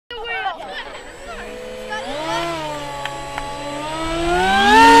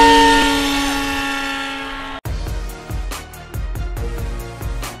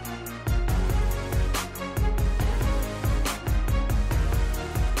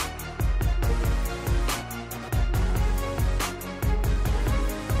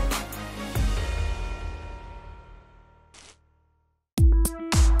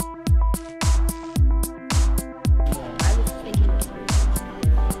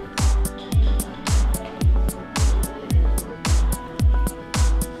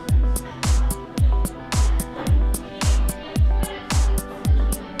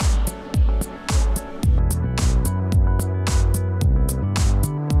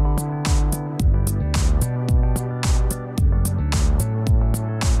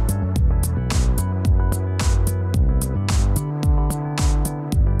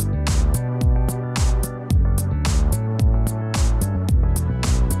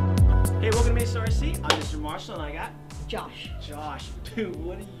MESArc. I'm Mr. Marshall, and I got Josh. Josh, dude,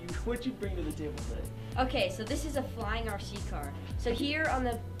 what'd you bring to the table today? Okay, so this is a flying RC car. So here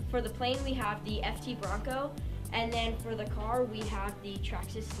for the plane we have the FT Bronco, and then for the car we have the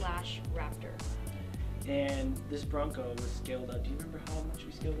Traxxas / Raptor. And this Bronco was scaled up. Do you remember how much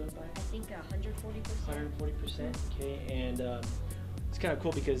we scaled up by? I think 140%. 140%. Okay, and it's kind of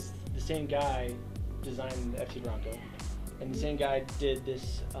cool because the same guy designed the FT Bronco, and the same guy did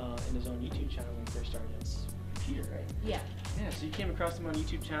this in his own YouTube channel when he first started. It's Peter, right? Yeah. Yeah, so you came across him on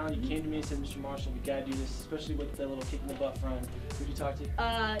YouTube channel, you came to me and said, Mr. Marshall, we gotta do this, especially with the little kick in the butt front. Who'd you talk to?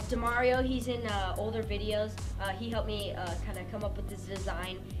 Demario, he's in older videos. He helped me kind of come up with this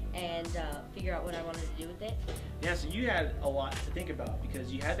design and figure out what I wanted to do with it. Yeah, so you had a lot to think about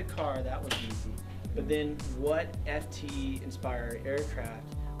because you had the car, that was easy. But then what FT-inspired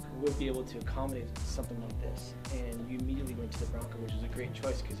aircraft would be able to accommodate something like this? And you immediately went to the Bronco, which was a great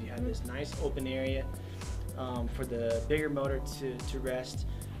choice because you had this nice open area for the bigger motor to rest.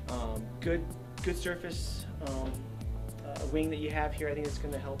 Good surface wing that you have here. I think it's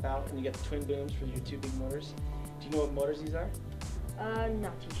going to help out. And you got the twin booms for your two big motors. Do you know what motors these are?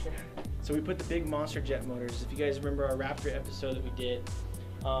 Not too sure. So we put the big monster jet motors. If you guys remember our Raptor episode that we did,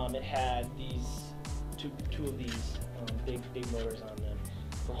 it had these two of these big motors on them.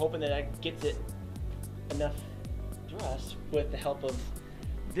 We're hoping that gets it enough thrust with the help of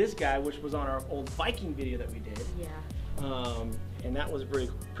this guy, which was on our old Viking video that we did. Yeah. And that was a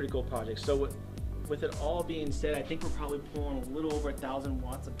pretty cool project. So with it all being said, I think we're probably pulling a little over 1,000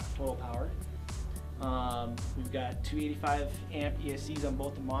 watts of total power. We've got 285 amp ESCs on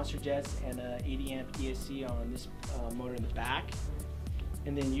both the monster jets and a 80 amp ESC on this motor in the back.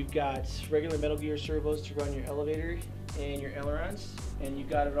 And then you've got regular Metal Gear servos to run your elevator and your ailerons, and you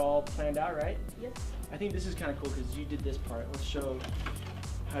got it all planned out, right? Yep. I think this is kind of cool because you did this part. Let's show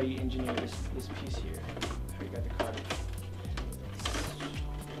how you engineer this piece here. How you got the car.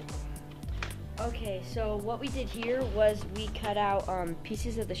 Okay, so what we did here was we cut out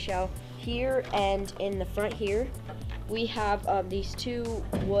pieces of the shell here, and in the front here we have these two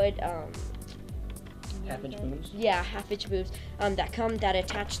wood half-inch booms? Yeah, half-inch booms that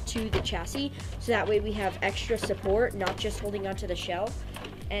attach to the chassis, so that way we have extra support, not just holding onto the shell.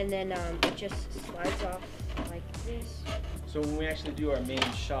 And then it just slides off like this. So when we actually do our main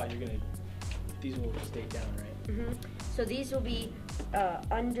shot, these will stay down, right? Mm-hmm. So these will be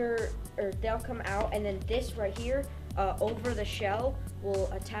they'll come out, and then this right here over the shell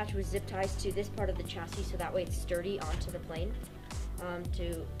will attach with zip ties to this part of the chassis, so that way it's sturdy onto the plane.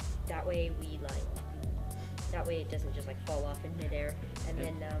 That way it doesn't just like fall off in midair.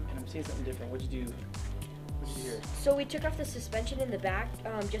 And I'm seeing something different. What'd you do? What'd you do here? So we took off the suspension in the back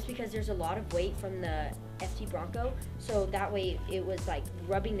just because there's a lot of weight from the FT Bronco. So that way it was like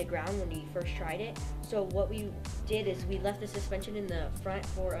rubbing the ground when we first tried it. So what we did is we left the suspension in the front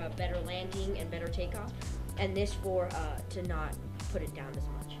for a better landing and better takeoff, and this for to not put it down as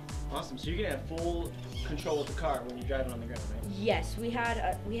much. Awesome. So you're gonna have full control of the car when you're driving on the ground, right? Yes, we have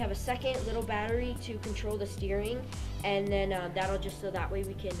a second little battery to control the steering, and then that'll just so that way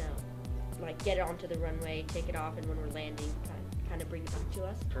we can like get it onto the runway, take it off, and when we're landing, kind of bring it back to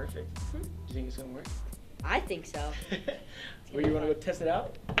us. Perfect. Mm-hmm. Do you think it's gonna work? I think so. Where you want to go test it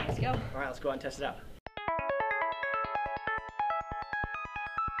out? Let's go. All right, let's go out and test it out.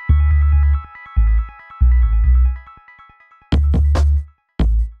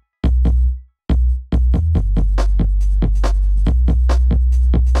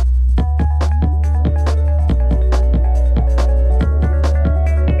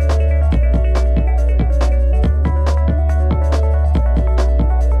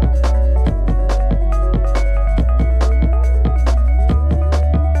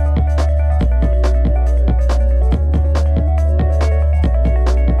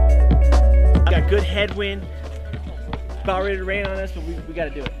 Good headwind, about ready to rain on us, but we got to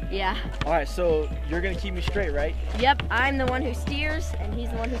do it. Yeah. All right, so you're gonna keep me straight, right? Yep, I'm the one who steers, and he's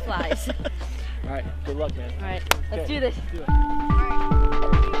the one who flies. All right, good luck, man. All right, let's do this. Let's do it.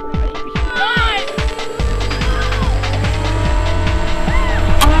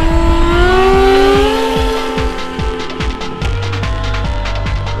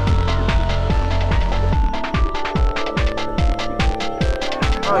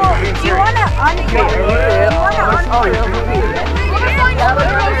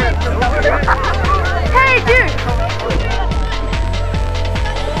 Hey, dude!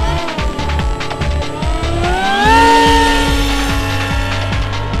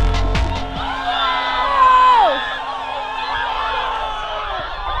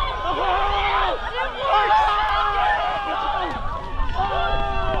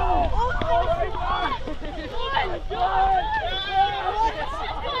 Oh!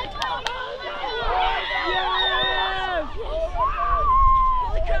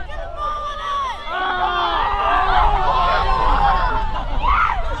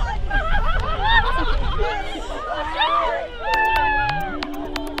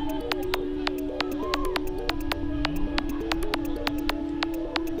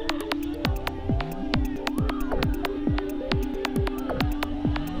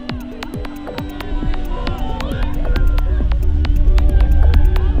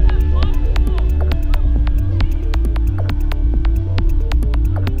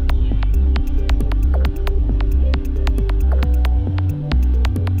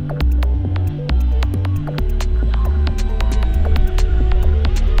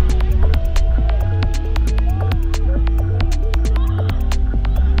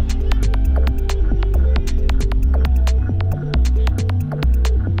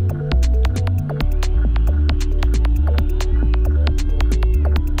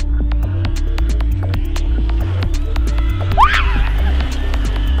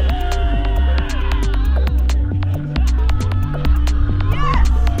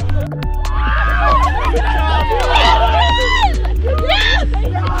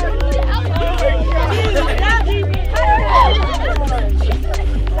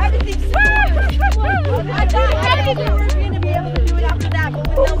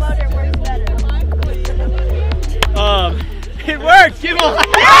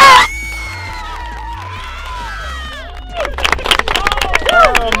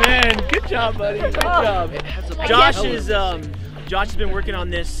 buddy. Good job. Josh has been working on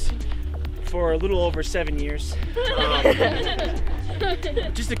this for a little over 7 years.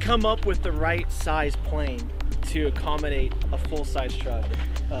 Just to come up with the right size plane to accommodate a full-size truck.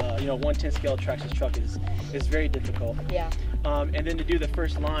 1/10 scale traction truck is very difficult. Yeah. And then to do the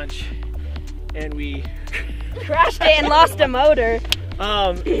first launch, and we crashed it and lost a motor.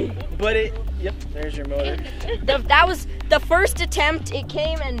 Yep, there's your motor. That was the first attempt. It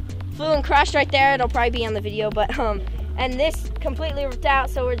came and flew and crashed right there. It'll probably be on the video, but and this completely worked out.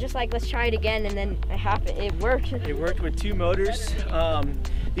 So we're just like, let's try it again, and then it happened. It worked. It worked with 2 motors.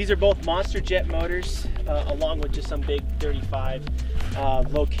 These are both Monster Jet motors, along with just some big 35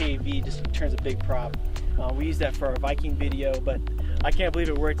 low KV. Just turns a big prop. We used that for our Viking video, but I can't believe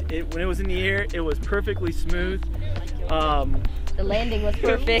it worked. When it was in the air, it was perfectly smooth. The landing was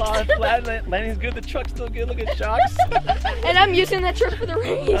perfect. Landing's good. The truck's still good. Look at shocks. And I'm using that truck for the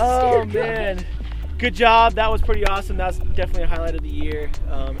race. Oh man, good job. That was pretty awesome. That was definitely a highlight of the year.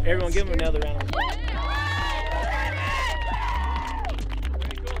 Everyone, give them another round of applause.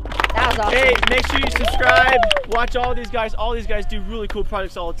 That was awesome. Hey, make sure you subscribe. Watch all these guys. All these guys do really cool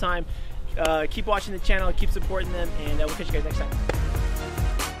projects all the time. Keep watching the channel. Keep supporting them, and we'll catch you guys next time.